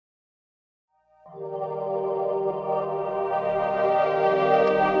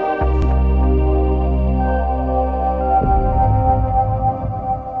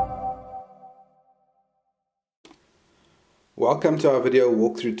Welcome to our video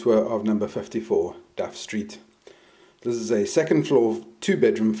walkthrough tour of number 54 Duff Street. This is a second floor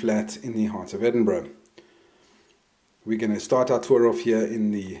 2-bedroom flat in the heart of Edinburgh. We're going to start our tour off here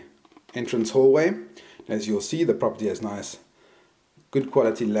in the entrance hallway. As you'll see, the property has nice good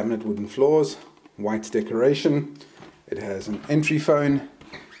quality laminate wooden floors, white decoration. It has an entry phone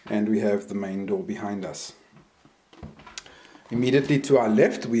and we have the main door behind us. Immediately to our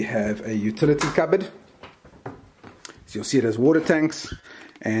left we have a utility cupboard. So you'll see it has water tanks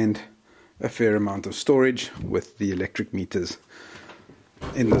and a fair amount of storage with the electric meters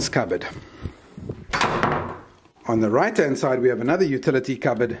in this cupboard. On the right hand side we have another utility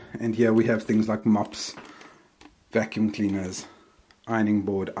cupboard, and here we have things like mops, vacuum cleaners, ironing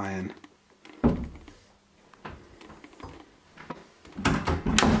board, iron.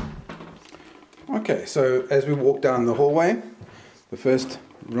 Okay, so as we walk down the hallway, the first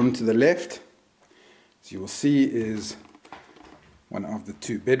room to the left, as you will see, is one of the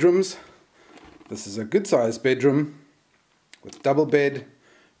 2 bedrooms. This is a good sized bedroom with double bed,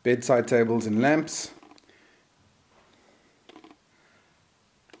 bedside tables and lamps,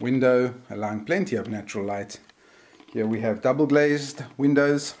 window allowing plenty of natural light. Here we have double glazed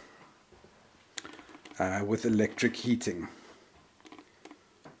windows with electric heating.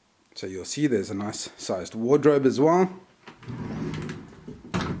 So you'll see there's a nice sized wardrobe as well,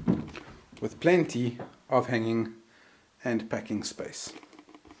 with plenty of hanging and packing space.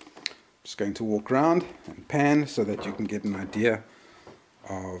 Just going to walk around and pan so that you can get an idea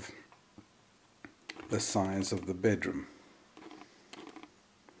of the size of the bedroom.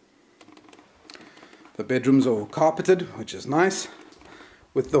 The bedrooms are all carpeted, which is nice,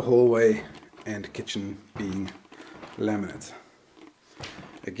 with the hallway and kitchen being laminate.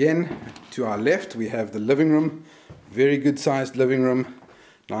 Again, to our left we have the living room, very good sized living room,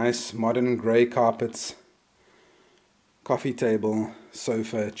 nice modern grey carpets, coffee table,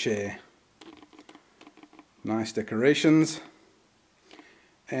 sofa, chair, nice decorations,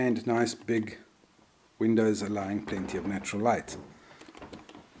 and nice big windows allowing plenty of natural light.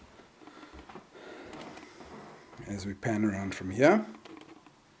 As we pan around from here,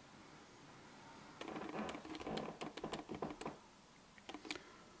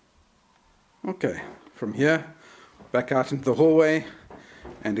 okay, from here back out into the hallway,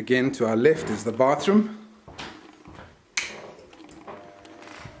 and again to our left is the bathroom.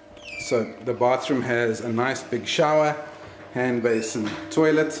 So the bathroom has a nice big shower, hand basin,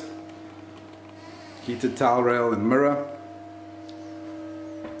 toilet, heated towel rail and mirror.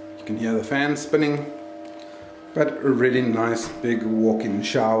 You can hear the fan spinning, but a really nice big walk-in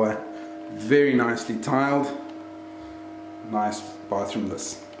shower, very nicely tiled, nice bathroom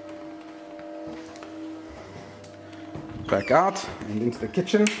this. Back out and into the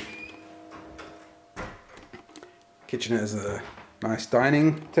kitchen. Kitchen has a nice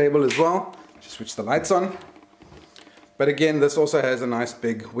dining table as well. Just switch the lights on. But again, this also has a nice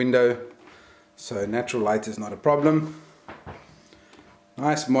big window, so natural light is not a problem.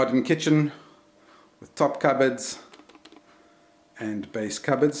 Nice modern kitchen with top cupboards and base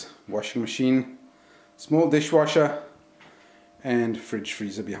cupboards, washing machine, small dishwasher, and fridge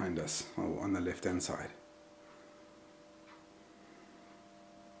freezer behind us on the left hand side.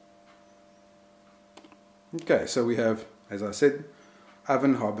 Okay, so we have, as I said,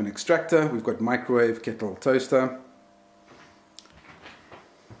 oven, hob and extractor. We've got microwave, kettle, toaster,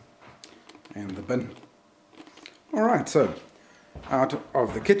 and the bin. Alright, so out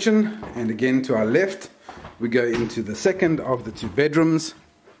of the kitchen, and again to our left we go into the second of the 2 bedrooms.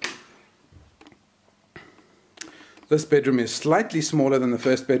 This bedroom is slightly smaller than the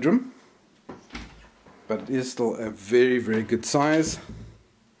first bedroom, but it is still a very, very good size.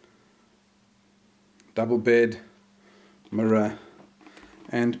 Double bed, mirror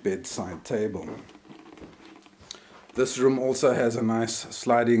and bedside table. This room also has a nice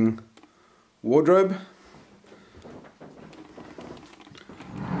sliding wardrobe,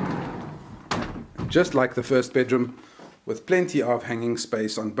 just like the first bedroom, with plenty of hanging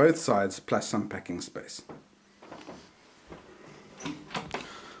space on both sides plus some packing space.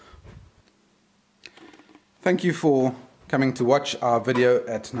 Thank you for coming to watch our video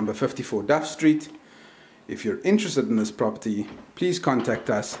at number 54 Duff Street. If you're interested in this property, please contact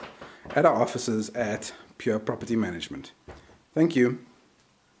us at our offices at Pure Property Management. Thank you.